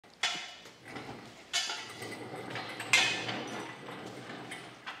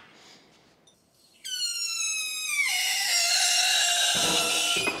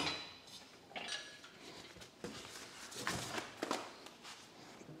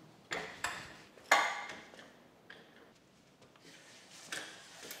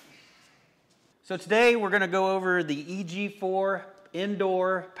So today we're going to go over the EG4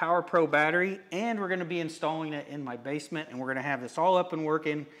 indoor Power Pro battery, and we're going to be installing it in my basement, and we're going to have this all up and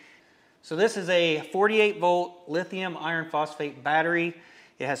working. So this is a 48 volt lithium iron phosphate battery.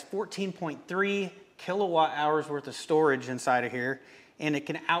 It has 14.3 kilowatt hours worth of storage inside of here, and it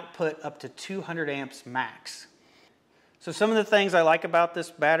can output up to 200 amps max. So some of the things I like about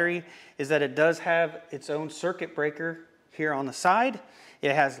this battery is that it does have its own circuit breaker here on the side.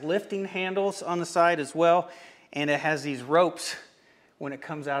 It has lifting handles on the side as well, and it has these ropes when it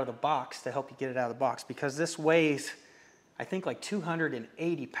comes out of the box to help you get it out of the box, because this weighs, I think, like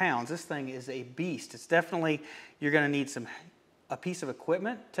 280 pounds. This thing is a beast. It's definitely, you're going to need a piece of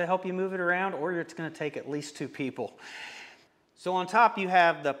equipment to help you move it around, or it's going to take at least 2 people. So on top you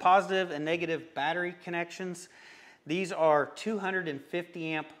have the positive and negative battery connections. These are 250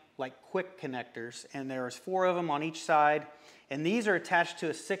 amp like quick connectors, and there's 4 of them on each side. And these are attached to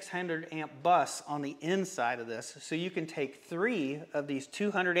a 600 amp bus on the inside of this. So you can take 3 of these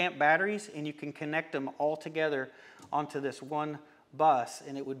 200 amp batteries and you can connect them all together onto this one bus,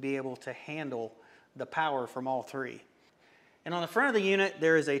 and it would be able to handle the power from all 3. And on the front of the unit,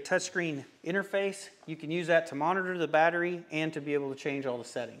 there is a touchscreen interface. You can use that to monitor the battery and to be able to change all the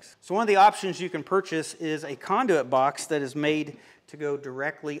settings. So one of the options you can purchase is a conduit box that is made to go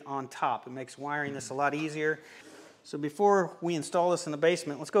directly on top. It makes wiring this a lot easier. So before we install this in the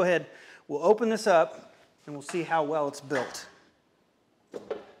basement, let's go ahead, we'll open this up and we'll see how well it's built.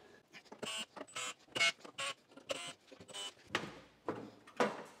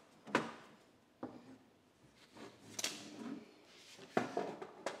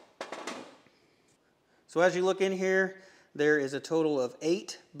 So as you look in here, there is a total of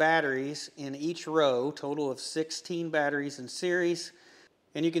 8 batteries in each row, total of 16 batteries in series.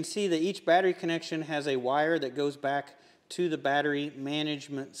 And you can see that each battery connection has a wire that goes back to the battery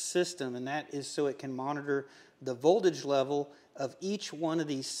management system, and that is so it can monitor the voltage level of each one of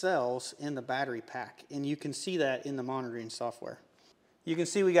these cells in the battery pack. And you can see that in the monitoring software. You can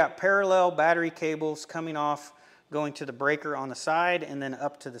see we got parallel battery cables coming off, going to the breaker on the side, and then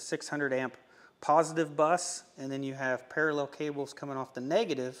up to the 600 amp positive bus, and then you have parallel cables coming off the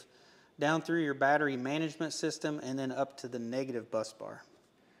negative down through your battery management system and then up to the negative bus bar.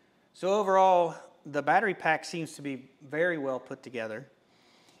 So overall, the battery pack seems to be very well put together.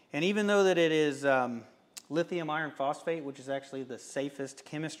 And even though that it is lithium iron phosphate, which is actually the safest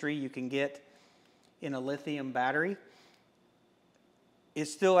chemistry you can get in a lithium battery, it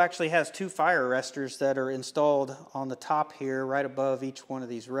still actually has 2 fire arresters that are installed on the top here, right above each one of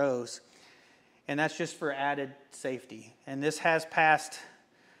these rows. And that's just for added safety. And this has passed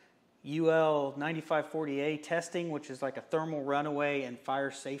UL 9540A testing, which is like a thermal runaway and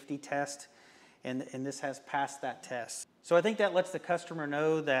fire safety test. And this has passed that test. So I think that lets the customer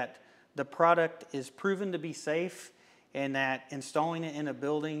know that the product is proven to be safe and that installing it in a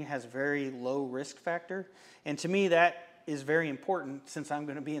building has very low risk factor. And to me, that is very important since I'm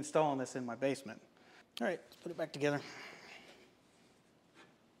going to be installing this in my basement. All right, let's put it back together.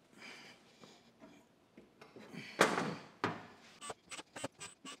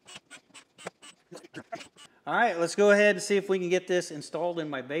 All right, let's go ahead and see if we can get this installed in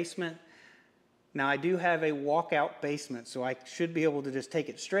my basement. Now, I do have a walkout basement, so I should be able to just take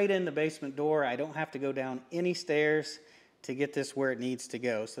it straight in the basement door. I don't have to go down any stairs to get this where it needs to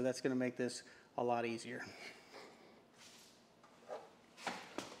go, so that's going to make this a lot easier.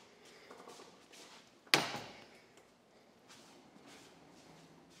 So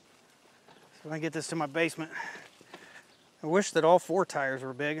when I get this to my basement, I wish that all 4 tires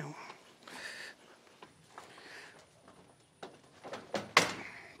were big.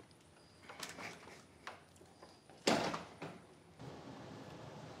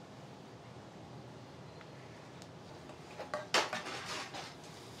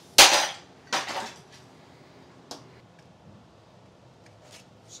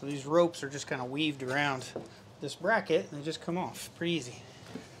 So these ropes are just kind of weaved around this bracket and they just come off pretty easy.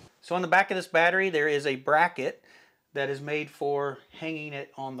 So on the back of this battery there is a bracket that is made for hanging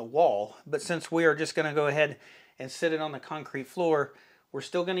it on the wall. But since we are just going to go ahead and sit it on the concrete floor, we're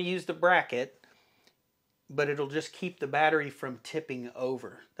still going to use the bracket, but it'll just keep the battery from tipping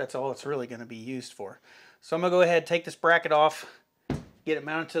over. That's all it's really going to be used for. So I'm going to go ahead and take this bracket off, get it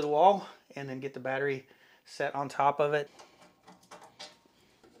mounted to the wall, and then get the battery set on top of it.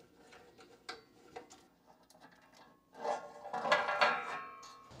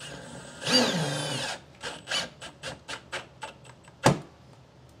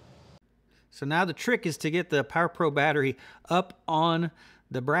 So now the trick is to get the Power Pro battery up on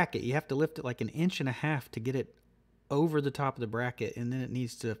the bracket. You have to lift it like 1.5 inches to get it over the top of the bracket, and then it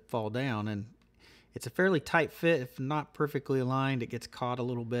needs to fall down. And It's a fairly tight fit. If not perfectly aligned, it gets caught a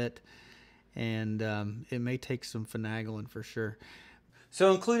little bit, and it may take some finagling for sure.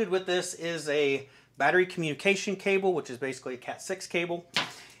 So included with this is a battery communication cable, which is basically a Cat 6 cable.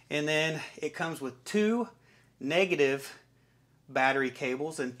 And then it comes with 2 negative battery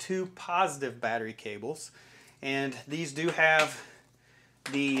cables and 2 positive battery cables. And these do have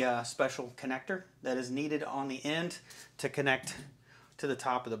the special connector that is needed on the end to connect to the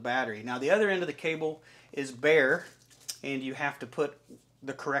top of the battery. Now the other end of the cable is bare, and you have to put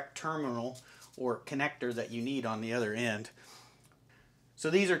the correct terminal or connector that you need on the other end. So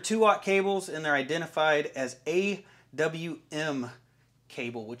these are 2-watt cables, and they're identified as AWM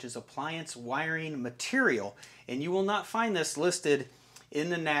cable, which is appliance wiring material. And you will not find this listed in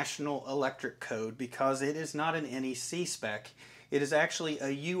the National Electric Code because it is not an NEC spec. It is actually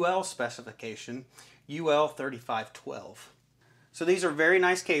a UL specification, UL 3512. So these are very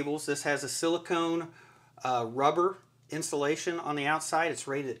nice cables. This has a silicone rubber insulation on the outside. It's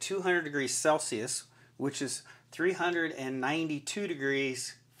rated at 200 degrees Celsius, which is 392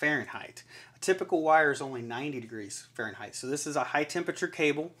 degrees Fahrenheit. A typical wire is only 90 degrees Fahrenheit. So this is a high temperature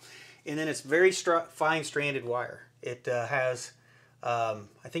cable, and then it's very fine stranded wire. It has, I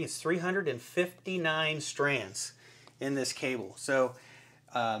think it's 359 strands in this cable. So,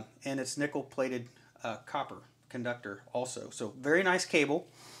 and it's nickel plated copper conductor also. So very nice cable.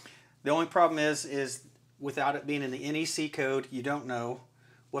 The only problem is without it being in the NEC code, you don't know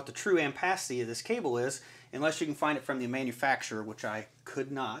what the true ampacity of this cable is unless you can find it from the manufacturer, which I could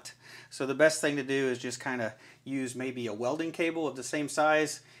not. So the best thing to do is just kind of use maybe a welding cable of the same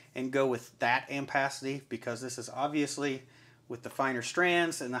size and go with that ampacity, because this is obviously, with the finer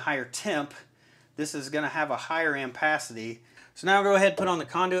strands and the higher temp, this is going to have a higher ampacity. So now I'll go ahead and put on the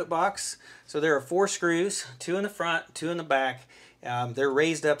conduit box. So there are 4 screws, 2 in the front, 2 in the back. They're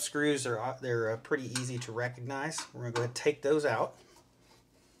raised up screws. They're pretty easy to recognize. We're going to go ahead and take those out.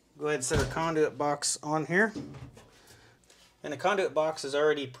 Go ahead and set our conduit box on here. And the conduit box is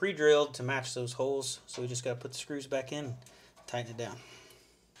already pre-drilled to match those holes, so we just got to put the screws back in, tighten it down.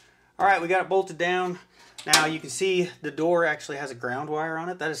 Alright, we got it bolted down. Now you can see the door actually has a ground wire on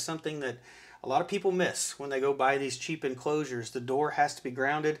it. That is something that a lot of people miss when they go buy these cheap enclosures. The door has to be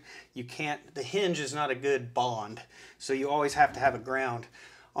grounded. You can't, the hinge is not a good bond, so you always have to have a ground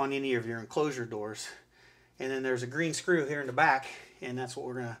on any of your enclosure doors. And then there's a green screw here in the back, and that's what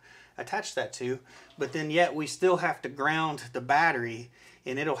we're going to attach that to. But then yet we still have to ground the battery,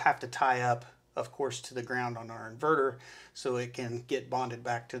 and it'll have to tie up, of course, to the ground on our inverter so it can get bonded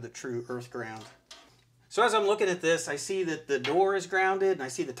back to the true earth ground. So as I'm looking at this, I see that the door is grounded, and I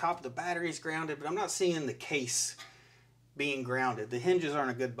see the top of the battery is grounded, but I'm not seeing the case being grounded. The hinges aren't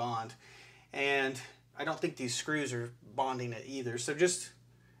a good bond, and I don't think these screws are bonding it either. So just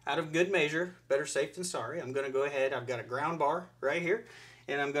out of good measure, better safe than sorry, I'm going to go ahead. I've got a ground bar right here,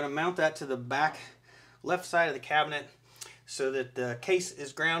 and I'm going to mount that to the back left side of the cabinet so that the case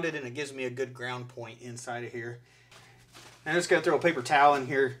is grounded and it gives me a good ground point inside of here. I'm just going to throw a paper towel in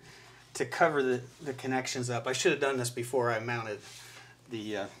here to cover the connections up. I should have done this before I mounted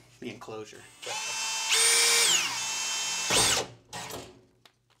the enclosure.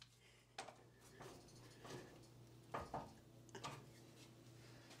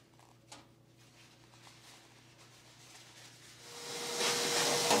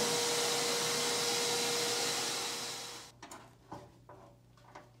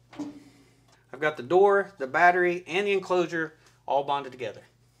 I've got the door, the battery, and the enclosure all bonded together.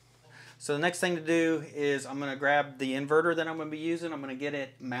 So the next thing to do is I'm going to grab the inverter that I'm going to be using. I'm going to get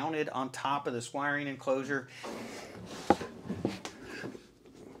it mounted on top of this wiring enclosure.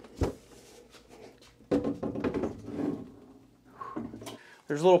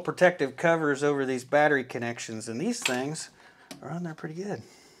 There's little protective covers over these battery connections, and these things are on there pretty good.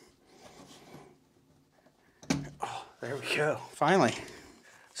 Oh, there we go, finally.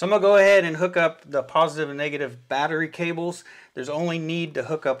 So I'm going to go ahead and hook up the positive and negative battery cables. There's only need to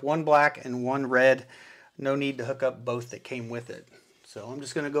hook up one black and one red. No need to hook up both that came with it. So I'm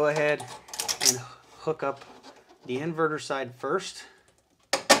just going to go ahead and hook up the inverter side first.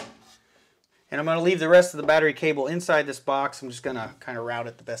 And I'm going to leave the rest of the battery cable inside this box. I'm just going to kind of route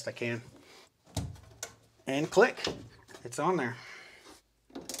it the best I can. And click. It's on there.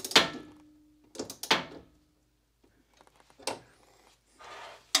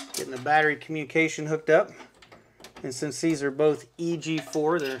 Getting the battery communication hooked up. And since these are both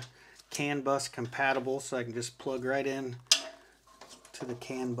EG4, they're CAN bus compatible, so I can just plug right in to the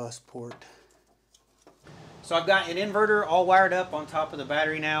CAN bus port. So I've got an inverter all wired up on top of the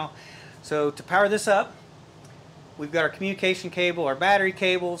battery now. So to power this up, we've got our communication cable, our battery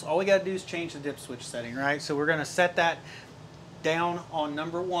cables. All we got to do is change the dip switch setting, right? So we're going to set that down on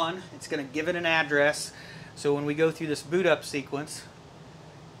number 1. It's going to give it an address. So when we go through this boot up sequence,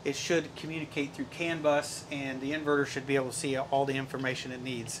 it should communicate through CAN bus, and the inverter should be able to see all the information it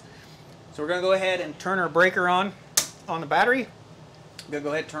needs. So we're going to go ahead and turn our breaker on the battery. We're going to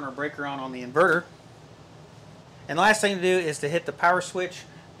go ahead and turn our breaker on the inverter. And the last thing to do is to hit the power switch.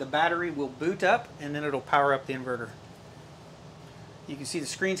 The battery will boot up, and then it'll power up the inverter. You can see the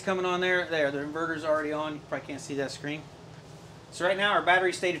screen's coming on there. There, the inverter's already on. You probably can't see that screen. So right now our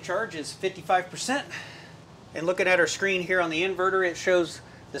battery state of charge is 55%. And looking at our screen here on the inverter, it shows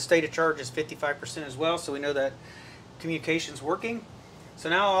the state of charge is 55% as well, so we know that communication's working. So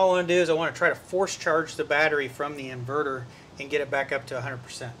now all I want to do is I want to try to force charge the battery from the inverter and get it back up to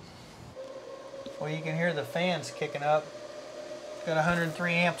 100%. Well, you can hear the fans kicking up. Got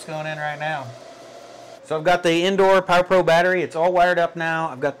 103 amps going in right now. So I've got the indoor PowerPro battery. It's all wired up now.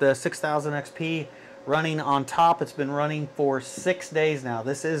 I've got the 6000 XP running on top. It's been running for 6 days now.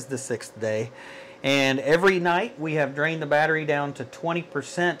 This is the 6th day. And every night we have drained the battery down to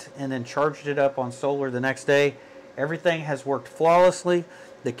 20% and then charged it up on solar the next day. Everything has worked flawlessly.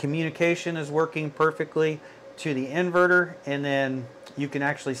 The communication is working perfectly to the inverter, and then you can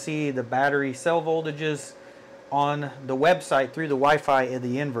actually see the battery cell voltages on the website through the Wi-Fi in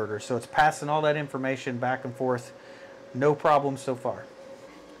the inverter. So it's passing all that information back and forth. No problem so far.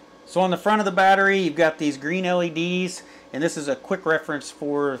 So on the front of the battery, you've got these green LEDs, and this is a quick reference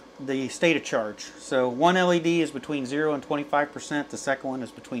for the state of charge. So one LED is between 0 and 25%, the second one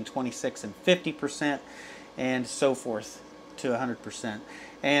is between 26 and 50%, and so forth to 100%.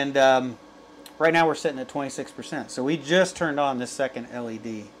 And right now we're sitting at 26%. So we just turned on this second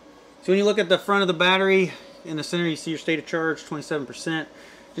LED. So when you look at the front of the battery, in the center you see your state of charge, 27%.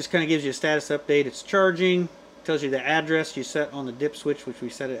 Just kind of gives you a status update. It's charging. Tells you the address you set on the dip switch, which we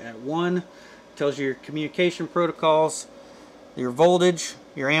set it at 1. Tells you your communication protocols, your voltage,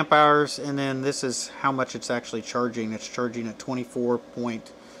 your amp hours, and then this is how much it's actually charging. It's charging at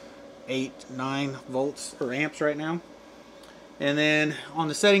 24.89 volts or amps right now. And then on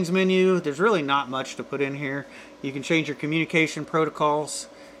the settings menu, there's really not much to put in here. You can change your communication protocols,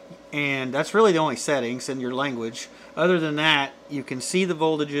 and that's really the only settings in your language. Other than that, you can see the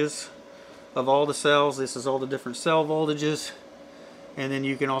voltages of all the cells. This is all the different cell voltages, and then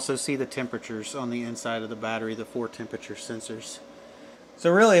you can also see the temperatures on the inside of the battery, the 4 temperature sensors.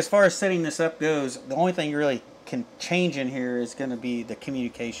 So really, as far as setting this up goes, the only thing you really can change in here is going to be the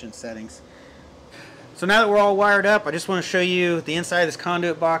communication settings. So now that we're all wired up, I just want to show you the inside of this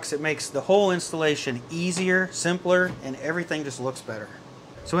conduit box. It makes the whole installation easier, simpler, and everything just looks better.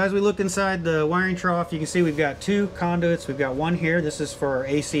 So as we look inside the wiring trough, you can see we've got 2 conduits. We've got one here. This is for our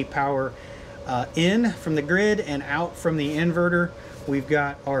AC power in from the grid and out from the inverter. We've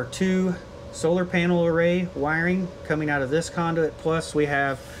got our 2 solar panel array wiring coming out of this conduit, plus we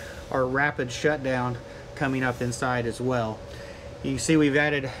have our rapid shutdown coming up inside as well. You can see we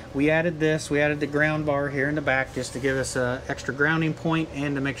added the ground bar here in the back just to give us an extra grounding point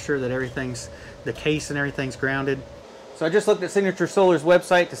and to make sure that the case and everything's grounded. So I just looked at Signature Solar's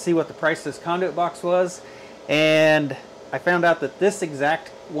website to see what the price of this conduit box was, and I found out that this exact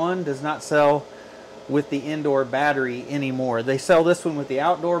one does not sell with the indoor battery anymore. They sell this one with the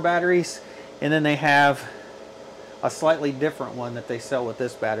outdoor batteries, and then they have a slightly different one that they sell with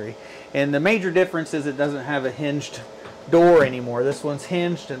this battery. And the major difference is it doesn't have a hinged door anymore. This one's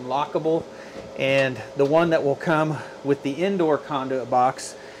hinged and lockable, and the one that will come with the indoor conduit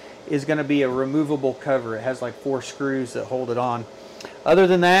box is going to be a removable cover. It has like 4 screws that hold it on. Other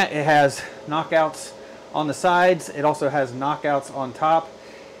than that, it has knockouts on the sides. It also has knockouts on top,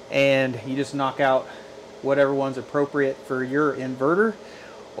 and you just knock out whatever one's appropriate for your inverter,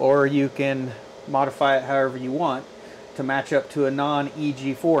 or you can modify it however you want to match up to a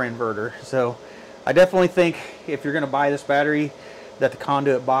non-EG4 inverter. So I definitely think if you're going to buy this battery that the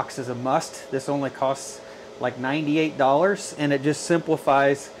conduit box is a must. This only costs like $98, and it just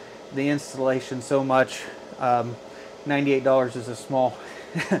simplifies the installation so much. $98 is a small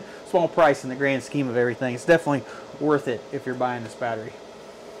small price in the grand scheme of everything. It's definitely worth it if you're buying this battery.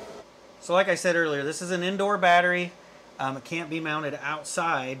 So like I said earlier, this is an indoor battery. It can't be mounted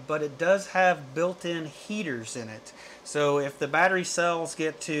outside, but it does have built-in heaters in it. So if the battery cells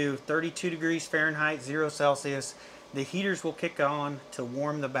get to 32 degrees Fahrenheit, 0 Celsius, the heaters will kick on to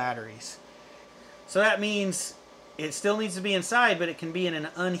warm the batteries. So that means it still needs to be inside, but it can be in an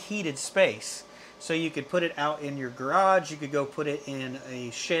unheated space. So you could put it out in your garage, you could go put it in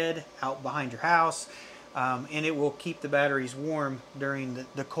a shed out behind your house, and it will keep the batteries warm during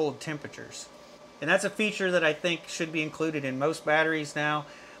the cold temperatures. And that's a feature that I think should be included in most batteries now.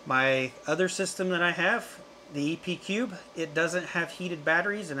 My other system that I have, the EP Cube, it doesn't have heated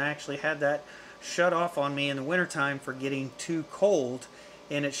batteries, and I actually had that shut off on me in the wintertime for getting too cold,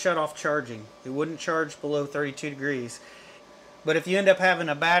 and it shut off charging. It wouldn't charge below 32 degrees. But if you end up having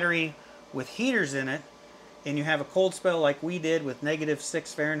a battery with heaters in it, and you have a cold spell like we did with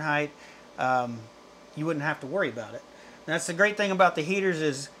 -6 Fahrenheit, you wouldn't have to worry about it. And that's the great thing about the heaters,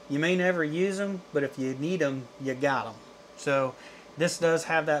 is you may never use them, but if you need them, you got them. So this does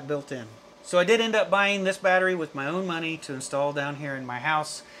have that built in. So I did end up buying this battery with my own money to install down here in my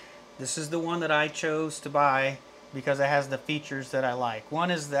house. This is the one that I chose to buy because it has the features that I like. One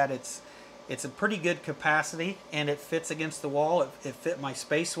is that it's a pretty good capacity, and it fits against the wall. It fit my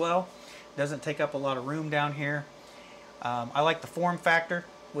space well. It doesn't take up a lot of room down here. I like the form factor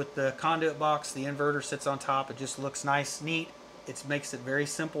with the conduit box. The inverter sits on top. It just looks nice, neat. It makes it very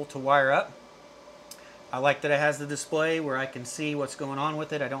simple to wire up. I like that it has the display where I can see what's going on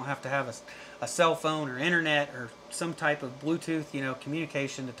with it. I don't have to have a cell phone or internet or some type of Bluetooth,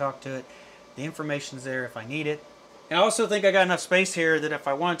 communication to talk to it. The information's there if I need it. And I also think I got enough space here that if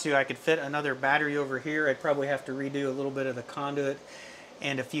I wanted to, I could fit another battery over here. I'd probably have to redo a little bit of the conduit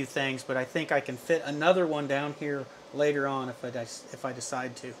and a few things, but I think I can fit another one down here later on if I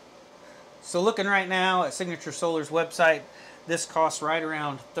decide to. So looking right now at Signature Solar's website, this costs right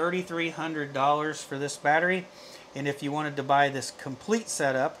around $3,300 for this battery. And if you wanted to buy this complete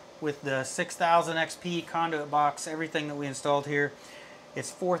setup with the 6000 XP conduit box, everything that we installed here,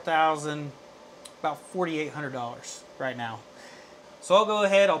 it's about $4,800 right now. So I'll go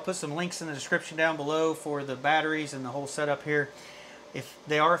ahead, I'll put some links in the description down below for the batteries and the whole setup here. If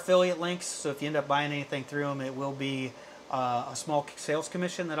they are affiliate links, so if you end up buying anything through them, it will be a small sales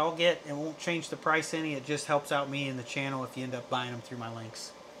commission that I'll get. It won't change the price any. It just helps out me and the channel if you end up buying them through my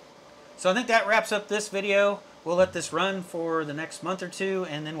links. So I think that wraps up this video. We'll let this run for the next month or two,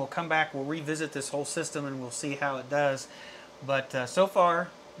 and then we'll come back, we'll revisit this whole system, and we'll see how it does. But so far,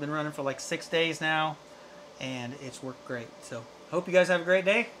 been running for like 6 days now, and it's worked great. So hope you guys have a great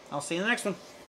day. I'll see you in the next one.